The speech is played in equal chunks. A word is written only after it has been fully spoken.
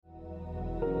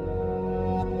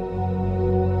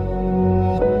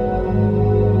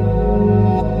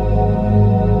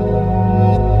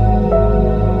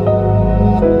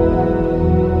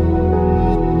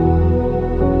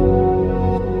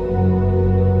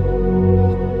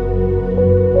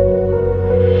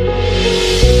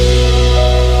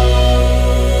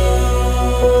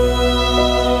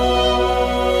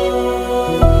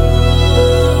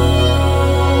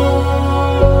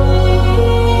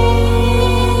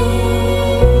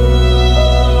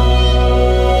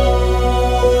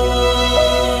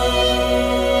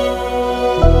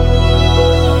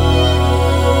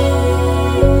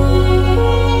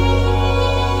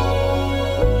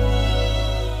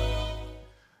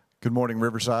Good morning,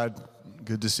 Riverside.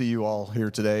 Good to see you all here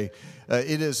today.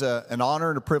 It is an honor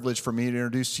and a privilege for me to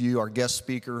introduce to you our guest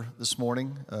speaker this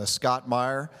morning, Scott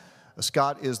Meyer.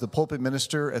 Scott is the pulpit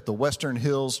minister at the Western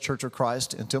Hills Church of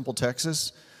Christ in Temple,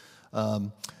 Texas.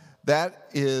 That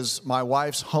is my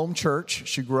wife's home church.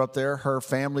 She grew up there. Her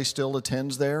family still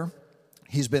attends there.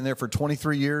 He's been there for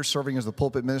 23 years, serving as the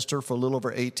pulpit minister for a little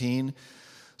over 18.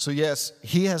 So yes,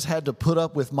 he has had to put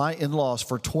up with my in-laws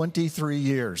for 23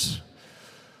 years.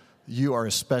 You are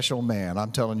a special man.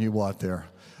 I'm telling you what there.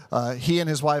 He and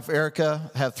his wife,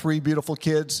 Erica, have three beautiful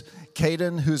kids.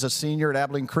 Caden, who's a senior at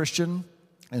Abilene Christian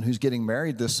and who's getting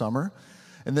married this summer.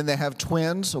 And then they have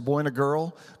twins, a boy and a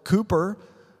girl. Cooper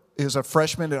is a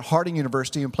freshman at Harding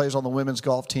University and plays on the women's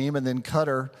golf team. And then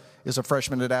Cutter is a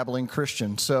freshman at Abilene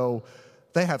Christian. So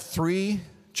they have three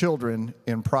children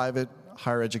in private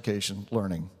higher education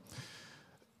learning.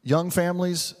 Young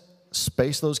families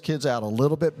space those kids out a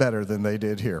little bit better than they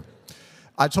did here.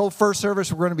 I told First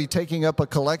Service we're going to be taking up a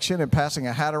collection and passing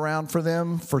a hat around for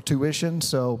them for tuition.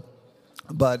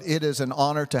 But it is an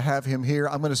honor to have him here.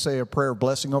 I'm going to say a prayer of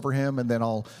blessing over him, and then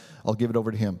I'll give it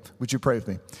over to him. Would you pray with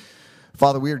me?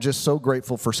 Father, we are just so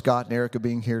grateful for Scott and Erica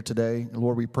being here today.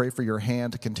 Lord, we pray for your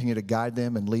hand to continue to guide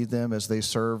them and lead them as they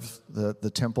serve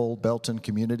the Temple Belton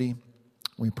community.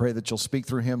 We pray that you'll speak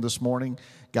through him this morning,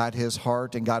 guide his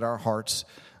heart and guide our hearts.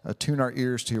 Tune our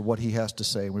ears to hear what he has to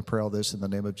say. We pray all this in the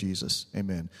name of Jesus.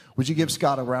 Amen. Would you give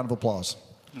Scott a round of applause?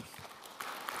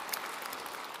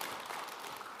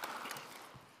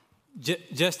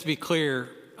 Just to be clear,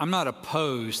 I'm not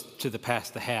opposed to the pass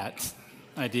the hat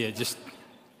idea.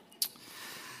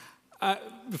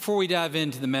 Before we dive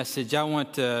into the message, I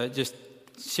want to just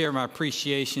share my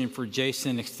appreciation for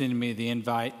Jason extending me the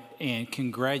invite, and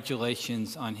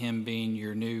congratulations on him being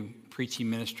your new preaching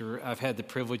minister. I've had the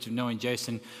privilege of knowing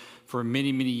Jason for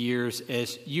many, many years,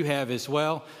 as you have as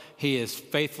well. He has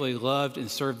faithfully loved and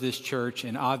served this church,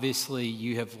 and obviously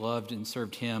you have loved and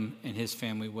served him and his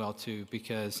family well too,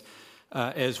 because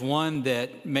as one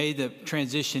that made the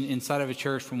transition inside of a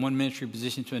church from one ministry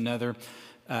position to another,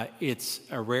 it's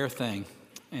a rare thing,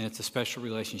 and it's a special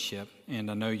relationship,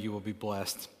 and I know you will be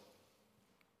blessed.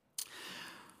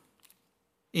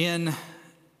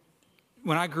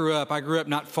 When I grew up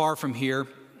not far from here,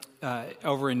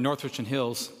 over in Western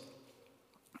Hills,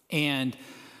 and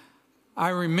I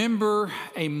remember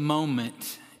a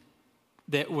moment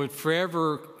that would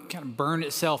forever kind of burn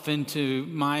itself into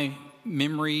my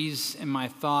memories and my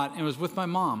thought, and it was with my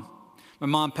mom. My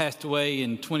mom passed away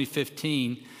in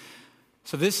 2015,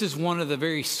 so this is one of the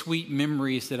very sweet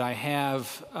memories that I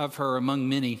have of her among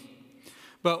many.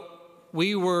 But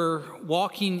we were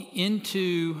walking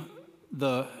into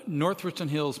the Western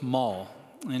Hills Mall.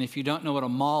 And if you don't know what a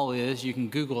mall is, you can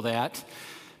Google that.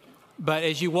 But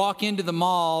as you walk into the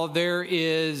mall, there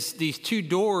is these two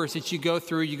doors that you go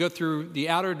through. You go through the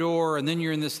outer door, and then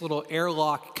you're in this little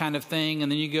airlock kind of thing, and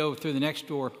then you go through the next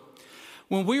door.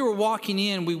 When we were walking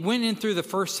in, we went in through the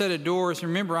first set of doors.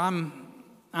 Remember, I'm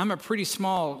a pretty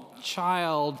small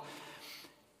child,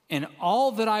 and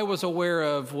all that I was aware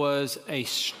of was a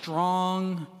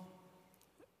strong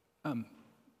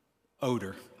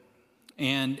odor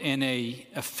and a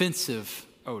offensive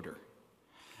odor.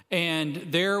 And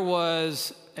there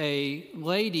was a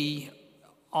lady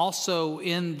also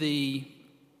in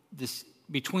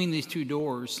between these two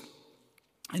doors,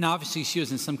 and obviously she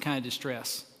was in some kind of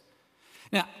distress.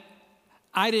 Now,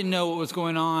 I didn't know what was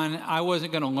going on. I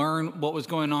wasn't going to learn what was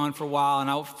going on for a while, and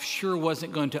I sure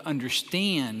wasn't going to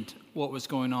understand what was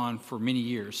going on for many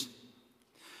years.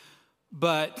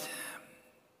 But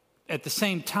at the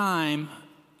same time,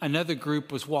 another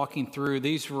group was walking through.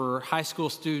 These were high school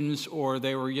students or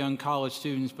they were young college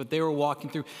students, but they were walking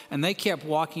through, and they kept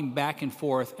walking back and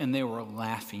forth, and they were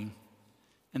laughing,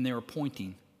 and they were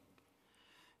pointing.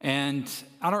 And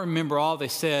I don't remember all they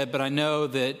said, but I know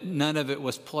that none of it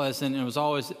was pleasant, and it was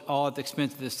always all at the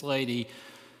expense of this lady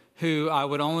who I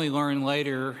would only learn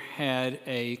later had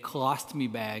a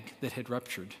colostomy bag that had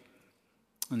ruptured,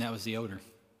 and that was the odor.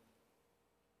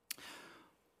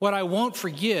 What I won't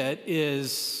forget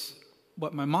is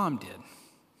what my mom did.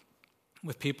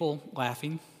 With people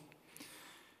laughing,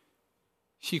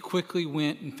 she quickly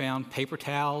went and found paper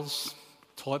towels,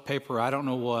 toilet paper, I don't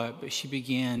know what, but she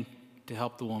began to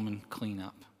help the woman clean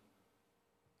up.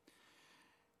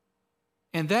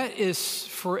 And that is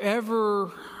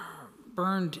forever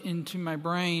burned into my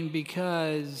brain,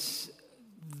 because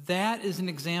that is an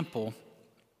example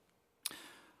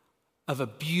of a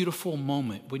beautiful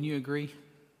moment. Wouldn't you agree?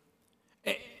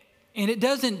 And it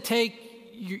doesn't take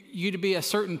you to be a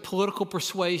certain political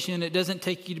persuasion. It doesn't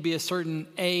take you to be a certain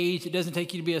age. It doesn't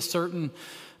take you to be a certain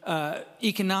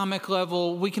economic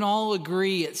level, we can all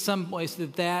agree at some place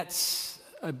that that's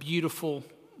a beautiful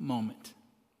moment.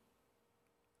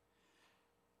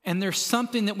 And there's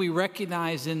something that we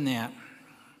recognize in that.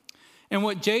 And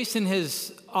what Jason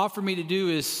has offered me to do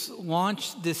is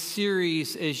launch this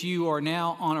series as you are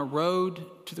now on a road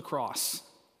to the cross.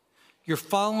 You're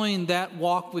following that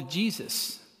walk with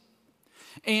Jesus.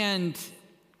 And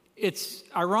it's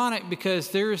ironic because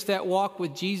there's that walk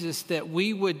with Jesus that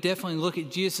we would definitely look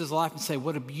at Jesus' life and say,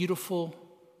 what a beautiful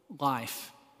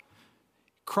life.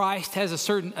 Christ has a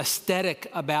certain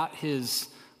aesthetic about his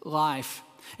life.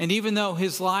 And even though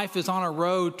his life is on a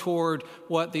road toward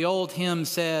what the old hymn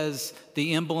says,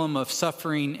 the emblem of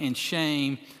suffering and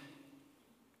shame,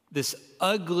 this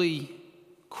ugly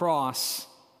cross,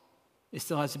 it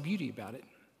still has a beauty about it.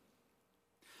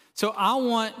 So I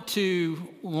want to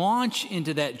launch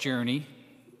into that journey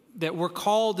that we're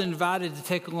called and invited to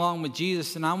take along with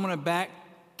Jesus. And I want to back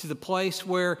to the place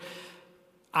where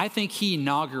I think he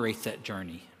inaugurates that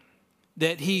journey.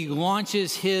 That he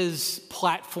launches his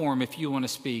platform, if you want to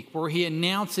speak, where he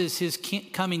announces his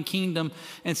coming kingdom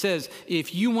and says,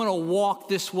 if you want to walk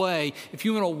this way, if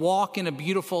you want to walk in a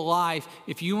beautiful life,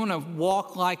 if you want to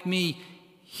walk like me,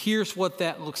 here's what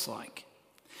that looks like.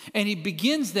 And he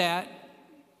begins that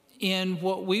in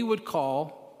what we would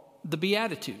call the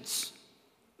Beatitudes,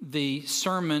 the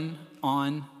Sermon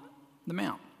on the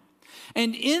Mount.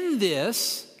 And in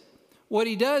this, what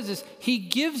he does is he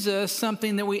gives us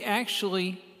something that we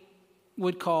actually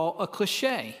would call a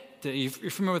cliche. If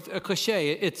you're familiar with a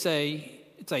cliche, it's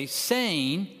a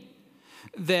saying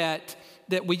that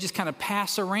we just kind of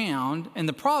pass around. And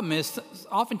the problem is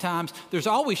oftentimes there's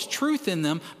always truth in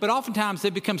them, but oftentimes they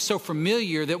become so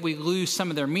familiar that we lose some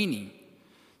of their meaning.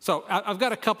 So I've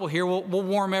got a couple here. We'll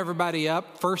warm everybody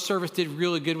up. First service did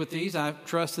really good with these. I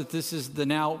trust that this is the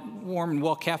now warm and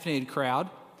well-caffeinated crowd.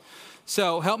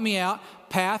 So help me out.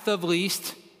 Path of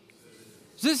least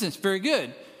resistance. Very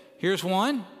good. Here's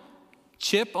one.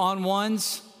 Chip on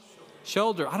one's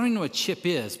shoulder. I don't even know what chip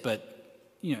is, but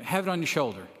have it on your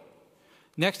shoulder.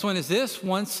 Next one is this.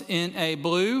 Once in a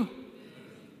blue.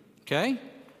 Okay.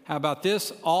 How about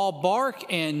this? All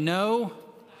bark and no.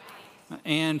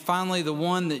 And finally, the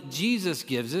one that Jesus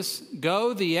gives us.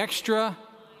 Go the extra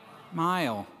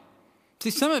mile.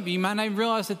 See, some of you might not even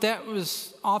realize that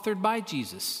was authored by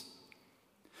Jesus.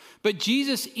 But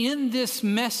Jesus, in this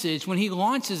message, when he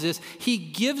launches this, he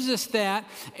gives us that.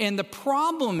 And the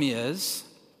problem is,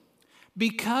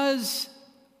 because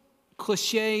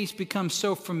cliches become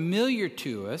so familiar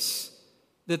to us,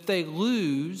 that they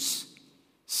lose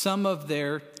some of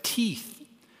their teeth.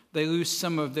 They lose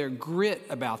some of their grit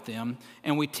about them.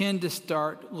 And we tend to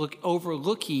start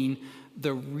overlooking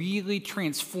the really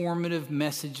transformative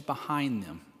message behind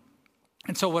them.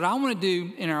 And so what I want to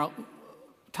do in our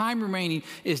time remaining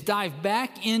is dive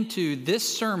back into this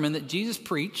sermon that Jesus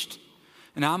preached,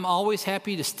 and I'm always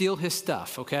happy to steal his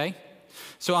stuff, okay?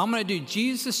 So I'm going to do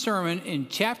Jesus' sermon in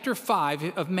chapter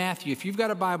 5 of Matthew. If you've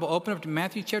got a Bible, open up to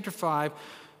Matthew chapter 5.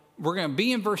 We're going to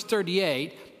be in verse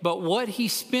 38, but what he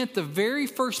spent the very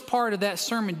first part of that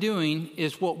sermon doing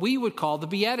is what we would call the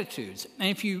Beatitudes. And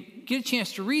if you get a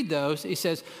chance to read those, he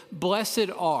says, blessed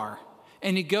are.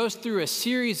 And he goes through a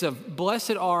series of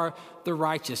blessed are the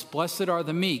righteous, blessed are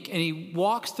the meek. And he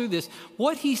walks through this.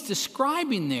 What he's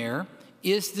describing there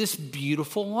is this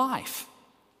beautiful life.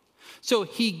 So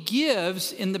he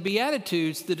gives in the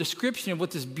Beatitudes the description of what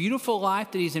this beautiful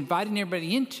life that he's inviting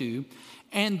everybody into.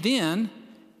 And then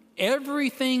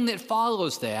everything that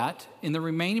follows that in the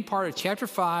remaining part of chapter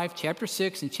 5, chapter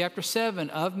 6, and chapter 7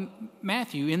 of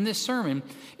Matthew in this sermon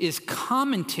is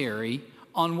commentary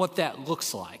on what that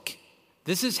looks like.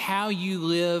 This is how you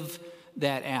live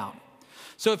that out.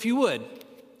 So if you would,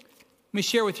 let me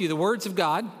share with you the words of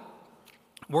God,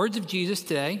 words of Jesus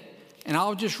today, and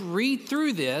I'll just read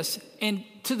through this, and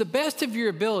to the best of your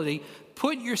ability,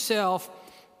 put yourself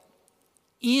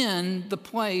in the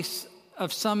place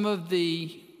of some of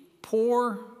the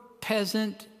poor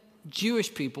peasant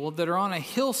Jewish people that are on a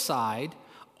hillside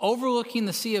overlooking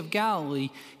the Sea of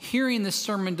Galilee, hearing this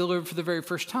sermon delivered for the very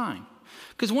first time.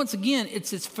 Because once again,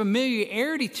 it's its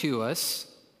familiarity to us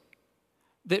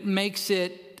that makes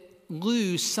it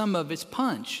lose some of its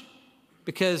punch,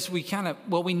 because we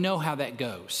know how that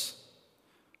goes.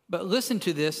 But listen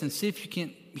to this and see if you can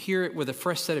hear it with a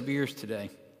fresh set of ears today.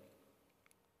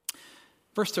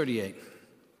 Verse 38,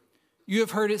 you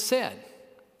have heard it said.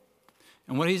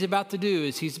 And what he's about to do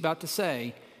is he's about to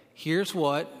say, here's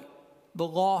what the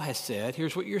law has said,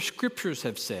 here's what your scriptures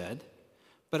have said,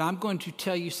 but I'm going to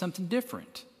tell you something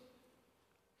different.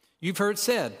 You've heard it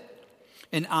said,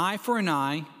 an eye for an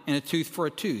eye and a tooth for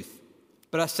a tooth.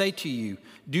 But I say to you,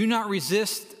 do not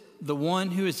resist the one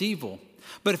who is evil.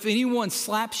 But if anyone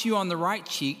slaps you on the right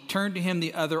cheek, turn to him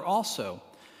the other also.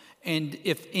 And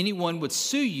if anyone would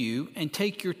sue you and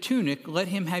take your tunic, let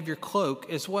him have your cloak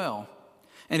as well.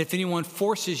 And if anyone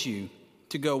forces you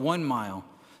to go 1 mile,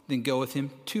 then go with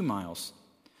him 2 miles.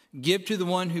 Give to the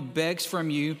one who begs from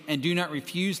you, and do not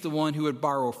refuse the one who would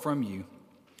borrow from you.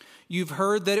 You've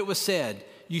heard that it was said,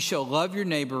 you shall love your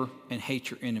neighbor and hate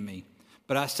your enemy.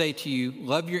 But I say to you,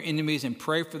 love your enemies and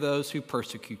pray for those who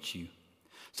persecute you,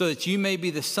 so that you may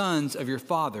be the sons of your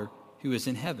Father who is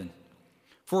in heaven.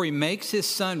 For he makes his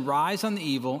sun rise on the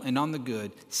evil and on the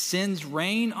good, sends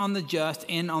rain on the just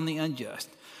and on the unjust.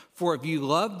 For if you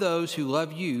love those who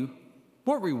love you,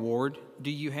 what reward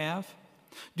do you have?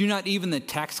 Do not even the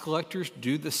tax collectors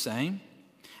do the same?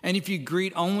 And if you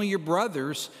greet only your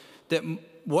brothers,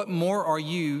 what more are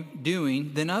you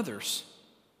doing than others?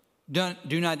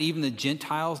 Do not even the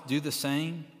Gentiles do the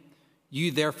same?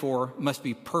 You therefore must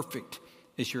be perfect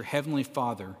as your heavenly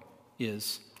Father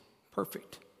is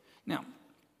perfect. Now,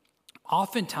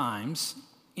 oftentimes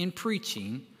in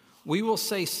preaching, we will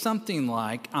say something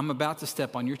like, I'm about to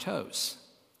step on your toes.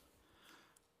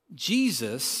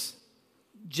 Jesus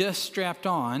just strapped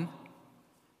on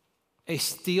a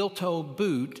steel-toed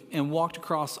boot and walked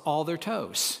across all their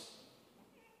toes.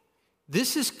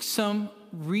 This is some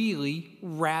really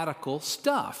radical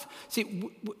stuff. See,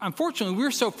 unfortunately,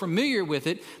 we're so familiar with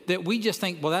it that we just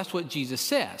think, well, that's what Jesus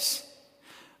says.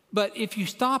 But if you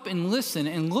stop and listen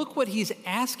and look what he's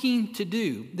asking to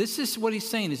do, this is what he's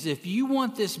saying is if you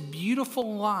want this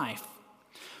beautiful life,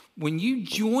 when you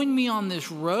join me on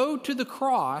this road to the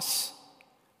cross,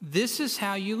 this is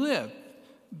how you live.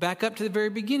 Back up to the very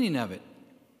beginning of it.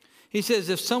 He says,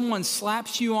 if someone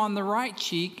slaps you on the right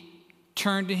cheek,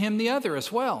 turn to him the other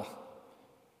as well,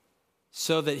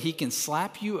 so that he can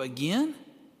slap you again?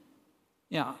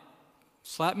 Yeah,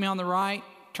 slap me on the right,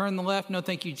 turn the left. No,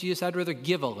 thank you, Jesus. I'd rather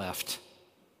give a left.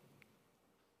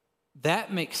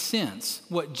 That makes sense.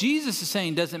 What Jesus is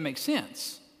saying doesn't make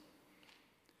sense.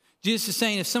 Jesus is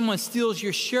saying if someone steals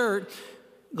your shirt,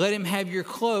 let him have your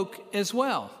cloak as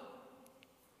well.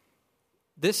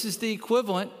 This is the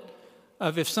equivalent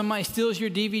of if somebody steals your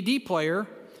DVD player,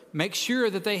 make sure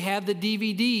that they have the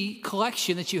DVD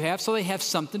collection that you have so they have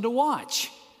something to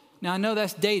watch. Now, I know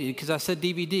that's dated because I said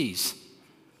DVDs,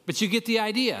 but you get the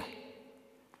idea.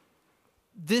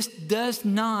 This does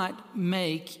not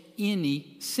make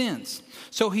any sense.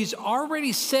 So he's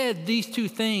already said these two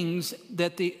things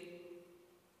that the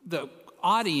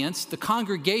audience, the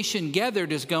congregation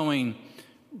gathered is going,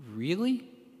 really?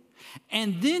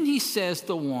 And then he says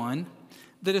the one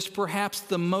that is perhaps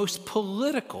the most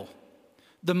political,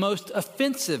 the most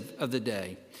offensive of the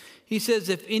day. He says,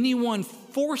 if anyone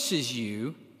forces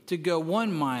you to go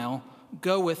 1 mile,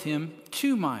 go with him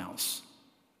 2 miles.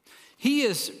 He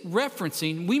is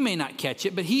referencing, we may not catch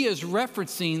it, but he is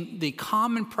referencing the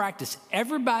common practice.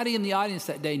 Everybody in the audience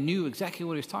that day knew exactly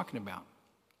what he was talking about.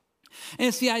 And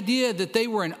it's the idea that they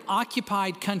were an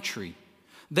occupied country.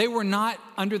 They were not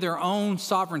under their own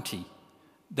sovereignty.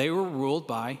 They were ruled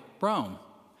by Rome.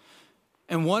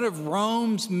 And one of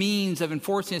Rome's means of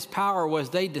enforcing its power was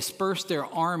they dispersed their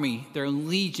army, their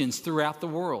legions throughout the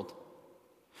world.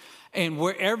 And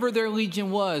wherever their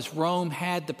legion was, Rome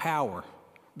had the power.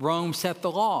 Rome set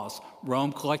the laws.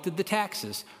 Rome collected the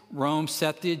taxes. Rome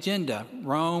set the agenda.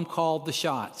 Rome called the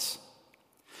shots.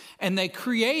 And they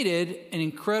created an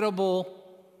incredible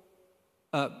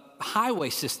highway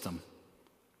system.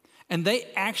 And they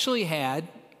actually had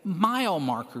mile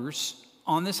markers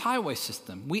on this highway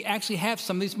system. We actually have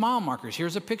some of these mile markers.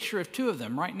 Here's a picture of 2 of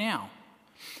them right now.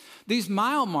 These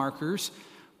mile markers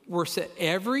were set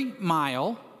every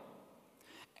mile,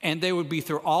 and they would be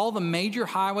through all the major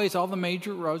highways, all the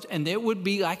major roads, and it would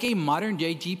be like a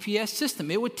modern-day GPS system.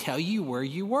 It would tell you where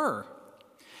you were.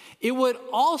 It would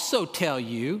also tell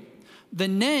you the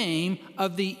name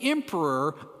of the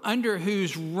emperor under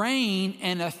whose reign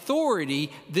and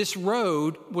authority this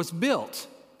road was built.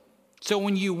 So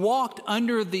when you walked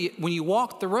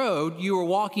the road, you were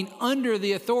walking under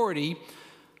the authority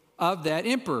of that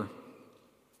emperor,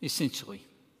 essentially.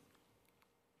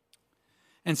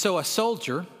 And so a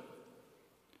soldier,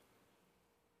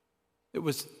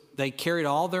 they carried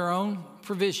all their own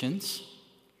provisions,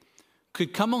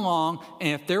 could come along,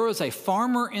 and if there was a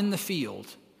farmer in the field,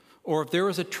 or if there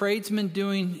was a tradesman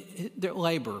doing their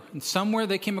labor, and somewhere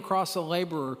they came across a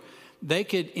laborer, they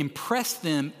could impress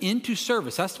them into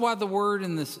service. That's why the word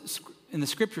in the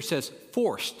scripture says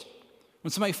forced.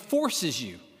 When somebody forces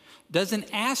you, doesn't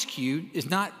ask you, is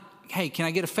not, hey, can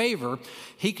I get a favor?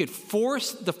 He could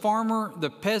force the farmer, the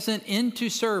peasant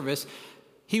into service.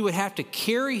 he would have to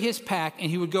carry his pack, and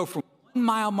he would go from 1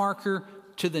 mile marker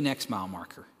to the next mile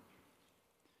marker.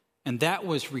 And that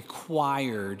was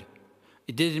required.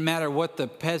 It didn't matter what the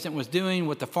peasant was doing,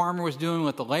 what the farmer was doing,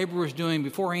 what the laborer was doing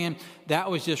beforehand. That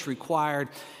was just required.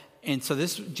 And so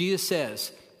Jesus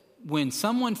says, when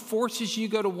someone forces you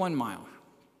to go to 1 mile,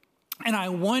 and I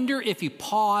wonder if he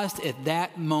paused at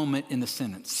that moment in the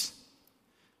sentence.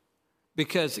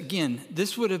 Because again,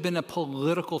 this would have been a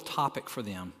political topic for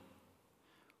them.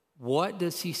 What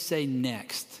does he say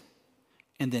next?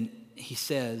 And then he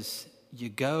says, you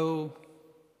go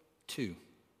to.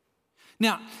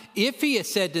 Now, if he had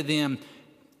said to them,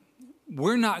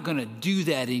 we're not going to do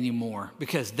that anymore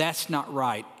because that's not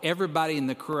right, everybody in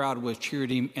the crowd would have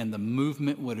cheered him and the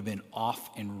movement would have been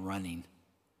off and running.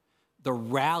 The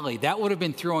rally, that would have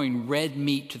been throwing red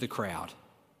meat to the crowd.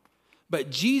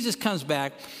 But Jesus comes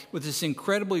back with this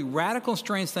incredibly radical and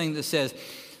strange thing that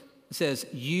says,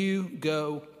 you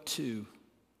go two.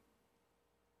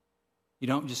 You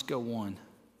don't just go one.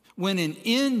 When an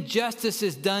injustice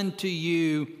is done to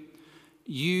you,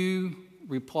 you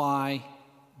reply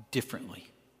differently.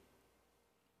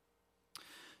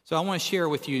 So I want to share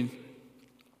with you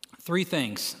 3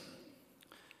 things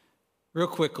real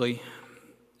quickly.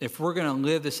 If we're going to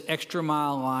live this extra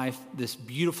mile life, this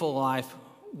beautiful life,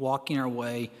 walking our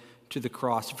way to the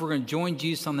cross, if we're going to join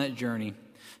Jesus on that journey,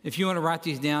 if you want to write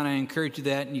these down, I encourage you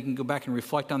that, and you can go back and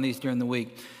reflect on these during the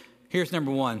week. Here's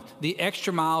number 1. The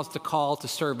extra mile is the call to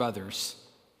serve others,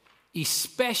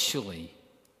 especially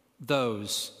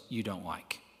those you don't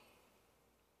like.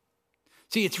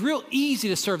 See, it's real easy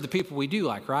to serve the people we do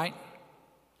like, right?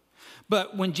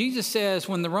 But when Jesus says,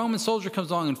 when the Roman soldier comes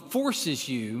along and forces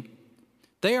you,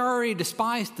 they already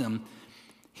despised them.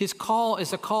 His call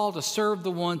is a call to serve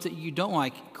the ones that you don't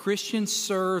like. Christians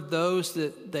serve those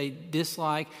that they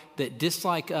dislike, that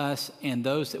dislike us, and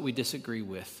those that we disagree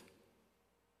with.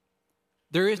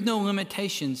 There is no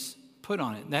limitations put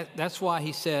on it. That's why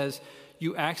he says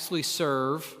you actually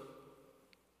serve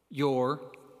your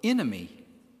enemy.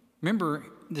 Remember,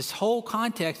 this whole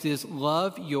context is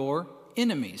love your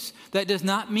enemies. That does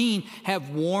not mean have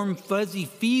warm, fuzzy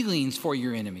feelings for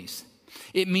your enemies.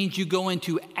 It means you go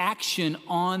into action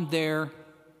on their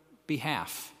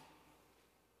behalf.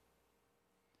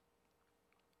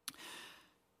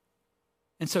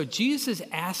 And so Jesus is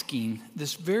asking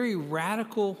this very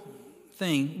radical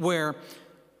thing where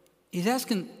he's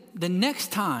asking the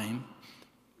next time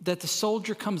that the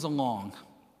soldier comes along,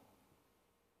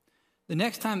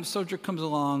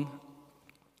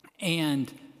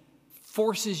 and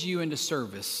forces you into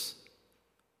service,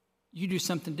 you do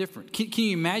something different. Can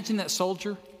you imagine that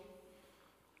soldier?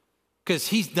 Because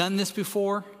he's done this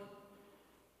before,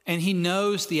 and he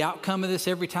knows the outcome of this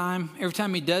every time. Every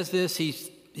time he does this, he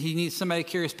needs somebody to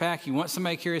carry his pack. He wants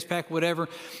somebody to carry his pack, whatever.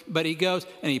 But he goes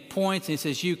and he points and he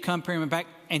says, you come carry my pack.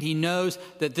 And he knows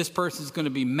that this person is going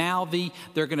to be mouthy.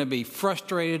 They're going to be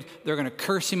frustrated. They're going to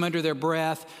curse him under their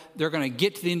breath. They're going to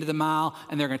get to the end of the mile,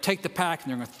 and they're going to take the pack, and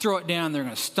they're going to throw it down, and they're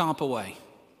going to stomp away.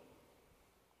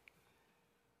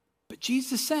 But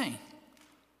Jesus is saying,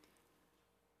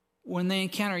 when they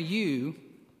encounter you,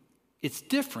 it's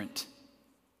different.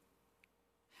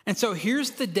 And so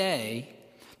here's the day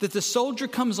that the soldier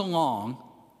comes along,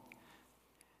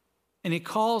 and he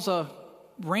calls a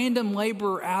random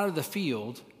laborer out of the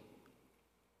field.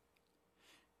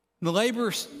 The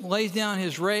laborer lays down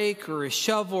his rake or his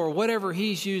shovel or whatever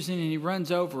he's using, and he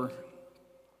runs over.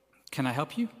 Can I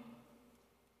help you?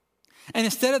 And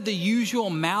instead of the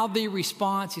usual mouthy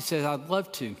response, he says, I'd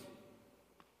love to.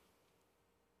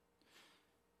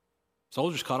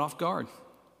 Soldier's caught off guard.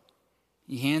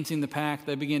 He hands him the pack.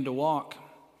 They begin to walk.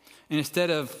 And instead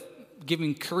of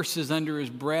giving curses under his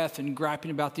breath and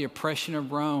griping about the oppression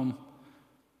of Rome,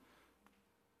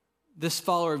 this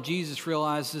follower of Jesus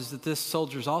realizes that this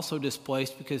soldier is also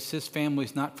displaced because his family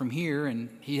is not from here, and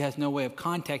he has no way of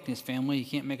contacting his family. He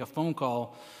can't make a phone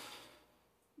call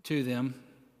to them.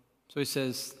 So he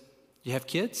says, you have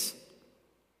kids?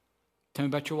 Tell me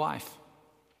about your wife.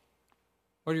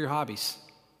 What are your hobbies?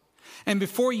 And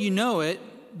before you know it,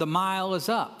 the mile is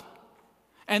up.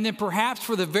 And then perhaps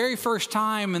for the very first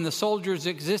time in the soldier's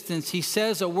existence, he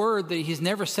says a word that he's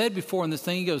never said before in this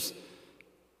thing. He goes,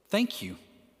 thank you.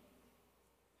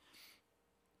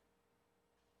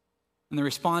 And the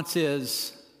response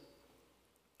is,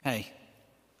 hey,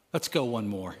 let's go one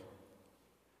more.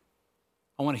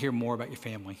 I want to hear more about your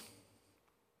family.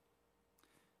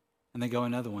 And they go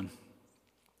another one.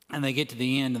 And they get to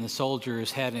the end, and the soldier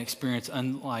has had an experience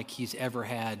unlike he's ever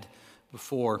had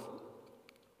before.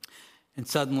 And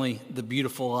suddenly, the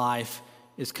beautiful life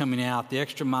is coming out. The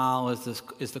extra mile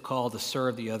is the call to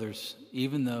serve the others,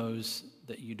 even those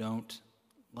that you don't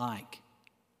like.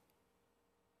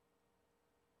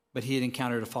 But he had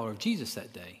encountered a follower of Jesus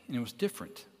that day, and it was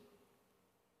different.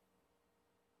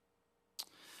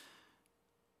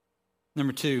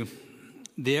 Number 2,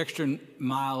 the extra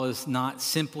mile is not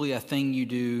simply a thing you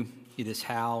do, it is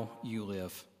how you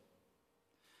live.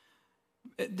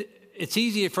 It's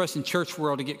easy for us in church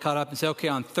world to get caught up and say, okay,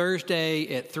 on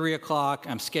Thursday at 3 o'clock,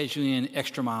 I'm scheduling in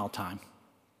extra mile time.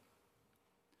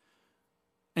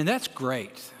 And that's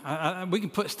great. We can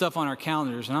put stuff on our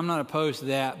calendars, and I'm not opposed to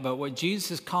that. But what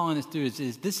Jesus is calling us to do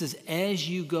is this is as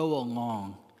you go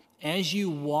along, as you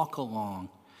walk along.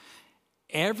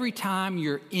 Every time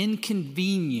you're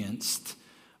inconvenienced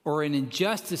or an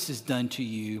injustice is done to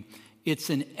you, it's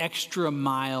an extra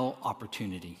mile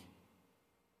opportunity.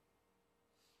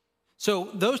 So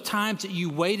those times that you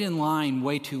wait in line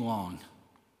way too long,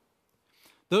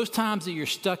 those times that you're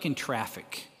stuck in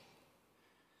traffic.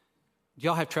 Do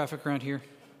y'all have traffic around here?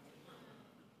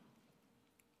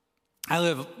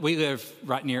 We live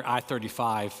right near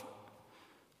I-35.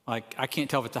 Like, I can't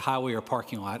tell if it's a highway or a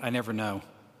parking lot. I never know.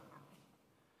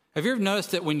 Have you ever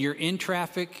noticed that when you're in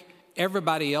traffic,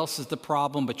 everybody else is the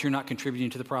problem, but you're not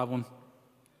contributing to the problem?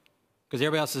 Because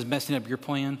everybody else is messing up your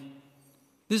plan?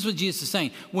 This is what Jesus is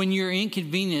saying. When you're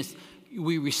inconvenienced,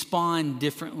 we respond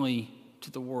differently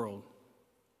to the world.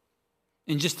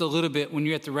 In just a little bit, when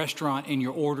you're at the restaurant and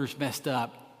your order's messed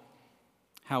up,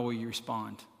 how will you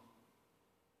respond?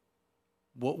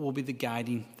 What will be the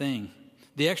guiding thing?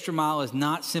 The extra mile is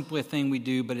not simply a thing we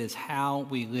do, but it's how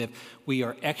we live. We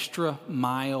are extra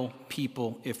mile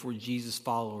people if we're Jesus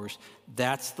followers.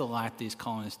 That's the life that he's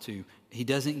calling us to. He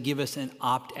doesn't give us an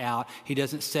opt-out. He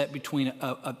doesn't set between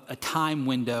a time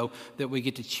window that we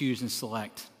get to choose and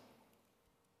select.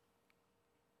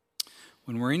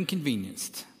 When we're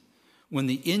inconvenienced, when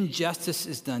the injustice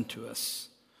is done to us,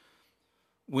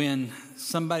 when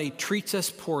somebody treats us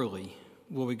poorly,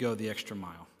 will we go the extra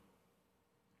mile?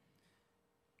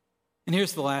 And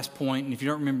here's the last point, and if you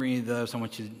don't remember any of those, I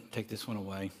want you to take this one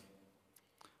away.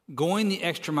 Going the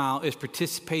extra mile is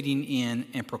participating in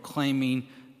and proclaiming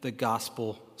the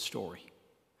gospel story.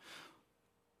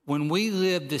 When we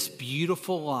live this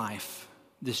beautiful life,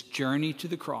 this journey to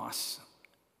the cross,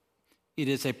 it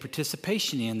is a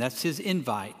participation in, that's his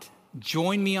invite.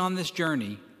 Join me on this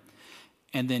journey,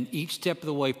 and then each step of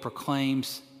the way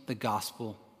proclaims the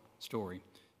gospel story.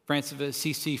 Francis of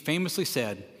Assisi famously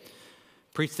said,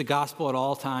 preach the gospel at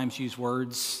all times, use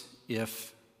words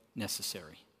if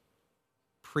necessary.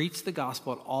 Preach the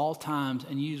gospel at all times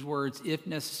and use words if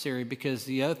necessary, because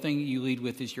the other thing you lead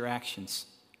with is your actions.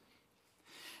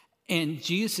 And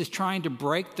Jesus is trying to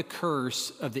break the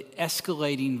curse of the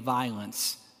escalating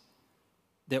violence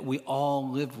that we all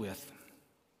live with.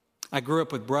 I grew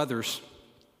up with brothers,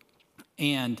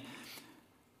 and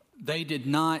they did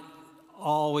not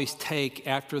always take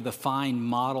after the fine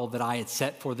model that I had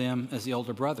set for them as the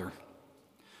older brother.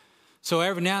 So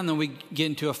every now and then we get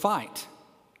into a fight.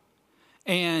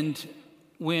 And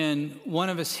when one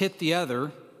of us hit the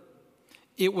other,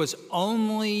 it was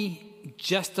only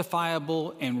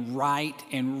justifiable and right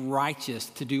and righteous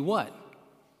to do what?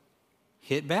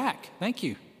 Hit back. Thank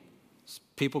you.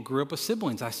 People grew up with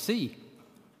siblings, I see.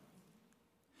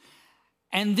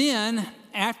 And then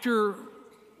after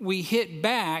we hit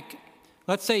back,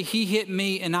 let's say he hit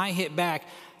me and I hit back,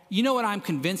 you know what I'm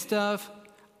convinced of?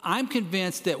 I'm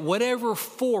convinced that whatever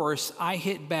force I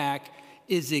hit back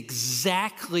is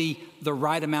exactly the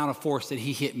right amount of force that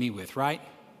he hit me with, right?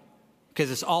 Because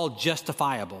it's all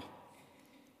justifiable.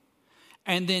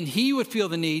 And then he would feel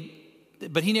the need,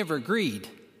 but he never agreed.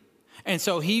 And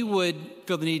so he would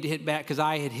feel the need to hit back because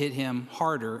I had hit him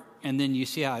harder, and then you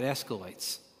see how it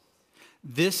escalates.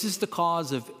 This is the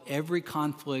cause of every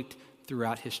conflict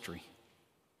throughout history.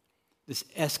 This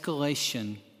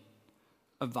escalation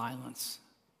of violence.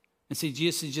 And see,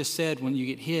 Jesus just said when you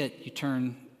get hit, you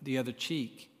turn the other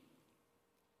cheek.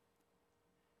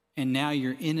 And now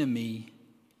your enemy,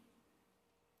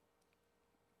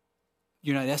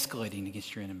 you're not escalating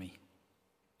against your enemy.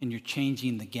 And you're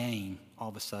changing the game all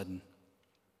of a sudden.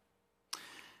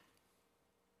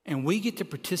 And we get to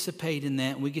participate in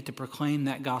that. And we get to proclaim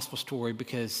that gospel story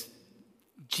because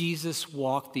Jesus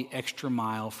walked the extra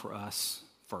mile for us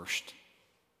first.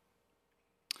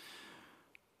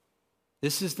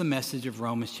 This is the message of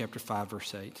Romans chapter 5,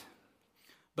 verse 8.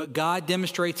 But God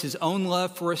demonstrates his own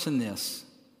love for us in this.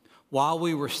 While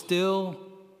we were still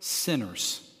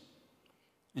sinners,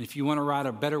 and if you want to write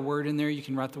a better word in there, you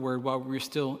can write the word while we were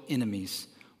still enemies,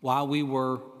 while we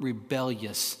were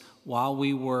rebellious, while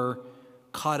we were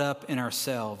caught up in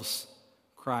ourselves,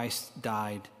 Christ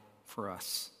died for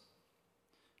us.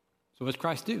 So what does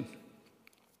Christ do?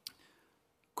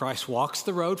 Christ walks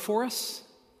the road for us.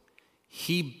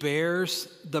 He bears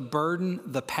the burden,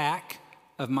 the pack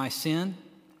of my sin.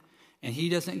 And he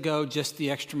doesn't go just the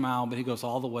extra mile, but he goes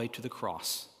all the way to the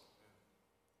cross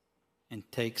and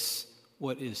takes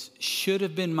what should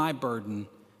have been my burden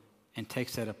and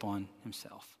takes that upon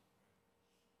himself.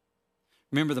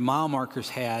 Remember, the mile markers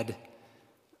had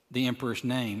the emperor's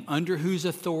name. Under whose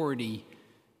authority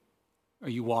are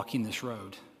you walking this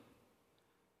road?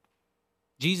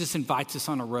 Jesus invites us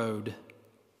on a road,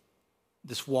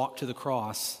 this walk to the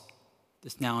cross,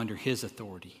 that's now under his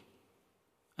authority,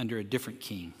 under a different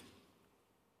king.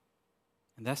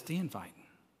 And that's the invite.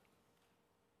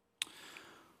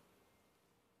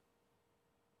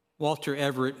 Walter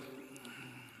Everett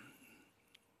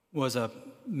was a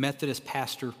Methodist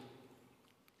pastor.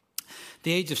 At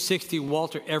the age of 60,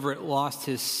 Walter Everett lost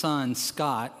his son,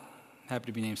 Scott, happened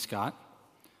to be named Scott,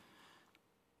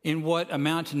 in what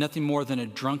amounted to nothing more than a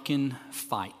drunken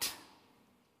fight.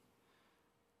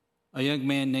 A young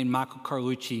man named Michael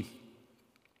Carlucci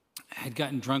had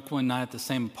gotten drunk one night at the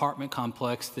same apartment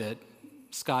complex that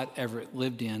Scott Everett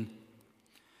lived in.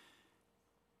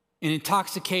 And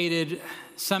intoxicated,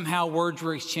 somehow words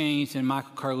were exchanged, and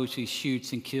Michael Carlucci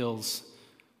shoots and kills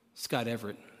Scott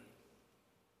Everett.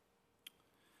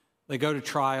 They go to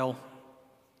trial.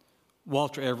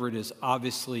 Walter Everett is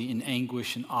obviously in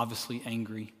anguish and obviously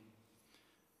angry.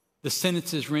 The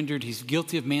sentence is rendered, he's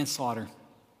guilty of manslaughter.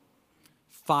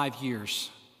 5 years.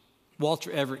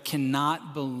 Walter Everett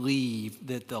cannot believe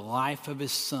that the life of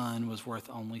his son was worth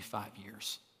only 5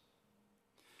 years.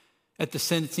 At the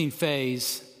sentencing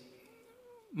phase,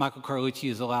 Michael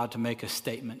Carlucci is allowed to make a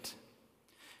statement.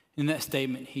 In that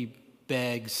statement, he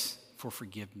begs for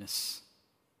forgiveness.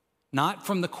 Not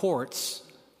from the courts,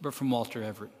 but from Walter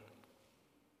Everett.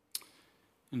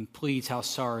 And pleads how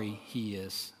sorry he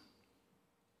is.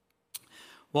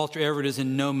 Walter Everett is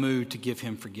in no mood to give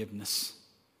him forgiveness.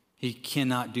 He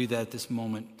cannot do that at this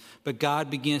moment. But God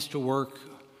begins to work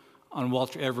on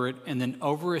Walter Everett, and then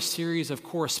over a series of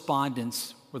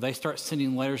correspondence where they start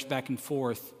sending letters back and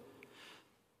forth,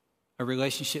 a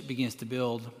relationship begins to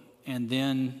build, and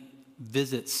then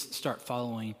visits start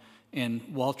following, and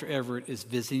Walter Everett is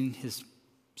visiting his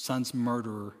son's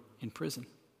murderer in prison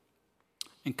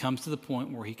and comes to the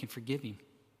point where he can forgive him.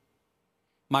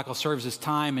 Michael serves his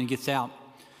time and gets out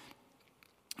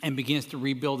and begins to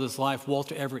rebuild his life.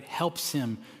 Walter Everett helps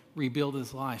him rebuild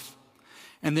his life.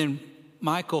 And then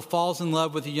Michael falls in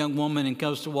love with a young woman and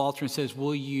goes to Walter and says,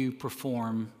 "Will you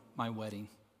perform my wedding?"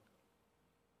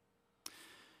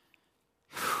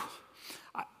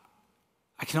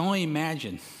 I can only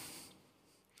imagine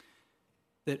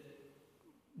that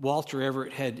Walter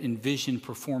Everett had envisioned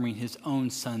performing his own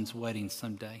son's wedding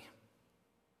someday.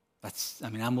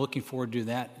 I'm looking forward to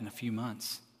that in a few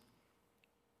months.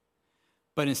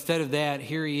 But instead of that,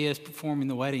 here he is performing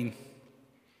the wedding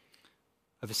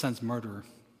of his son's murderer.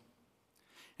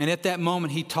 And at that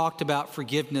moment, he talked about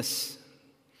forgiveness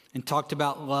and talked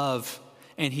about love.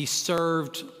 And he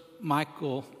served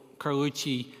Michael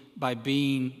Carlucci by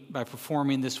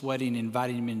performing this wedding and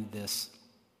inviting him into this.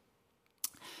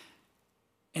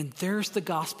 And there's the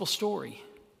gospel story.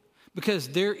 Because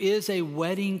there is a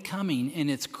wedding coming, and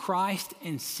it's Christ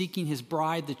and seeking his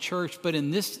bride, the church. But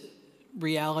in this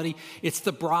reality, it's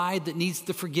the bride that needs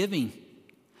the forgiving.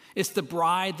 It's the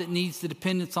bride that needs the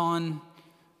dependence on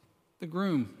the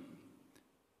groom.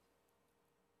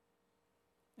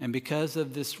 And because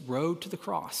of this road to the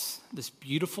cross, this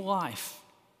beautiful life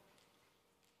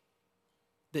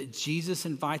that Jesus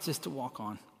invites us to walk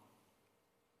on,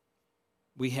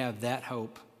 we have that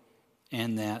hope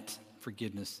and that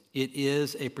forgiveness. It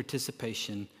is a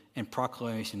participation and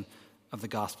proclamation of the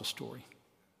gospel story.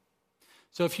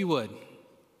 So if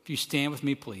you stand with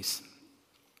me, please.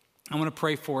 I want to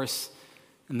pray for us,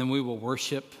 and then we will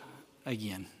worship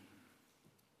again.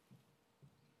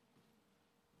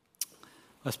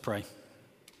 Let's pray.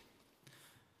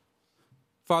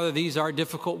 Father, these are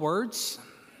difficult words,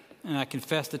 and I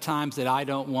confess the times that I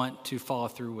don't want to follow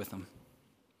through with them.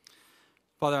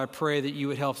 Father, I pray that you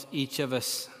would help each of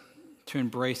us to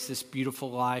embrace this beautiful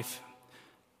life,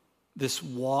 this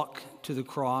walk to the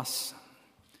cross,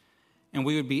 and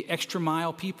we would be extra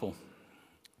mile people,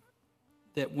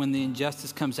 that when the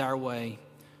injustice comes our way,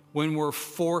 when we're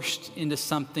forced into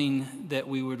something that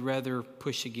we would rather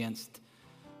push against,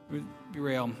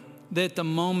 derail, that at the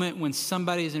moment when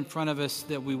somebody is in front of us,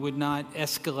 that we would not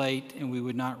escalate and we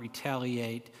would not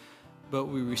retaliate, but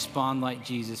we respond like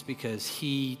Jesus because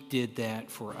he did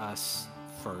that for us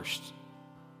first.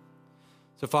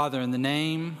 So, Father, in the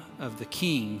name of the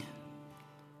King,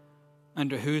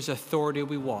 under whose authority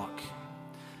we walk,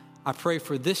 I pray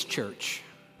for this church,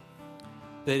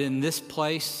 that in this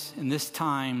place, in this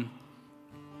time,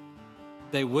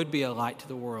 they would be a light to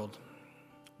the world.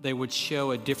 They would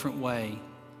show a different way,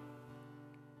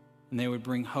 and they would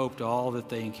bring hope to all that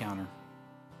they encounter.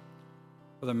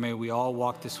 Father, may we all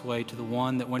walk this way to the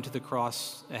one that went to the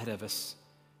cross ahead of us.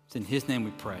 It's in his name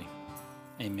we pray.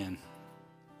 Amen.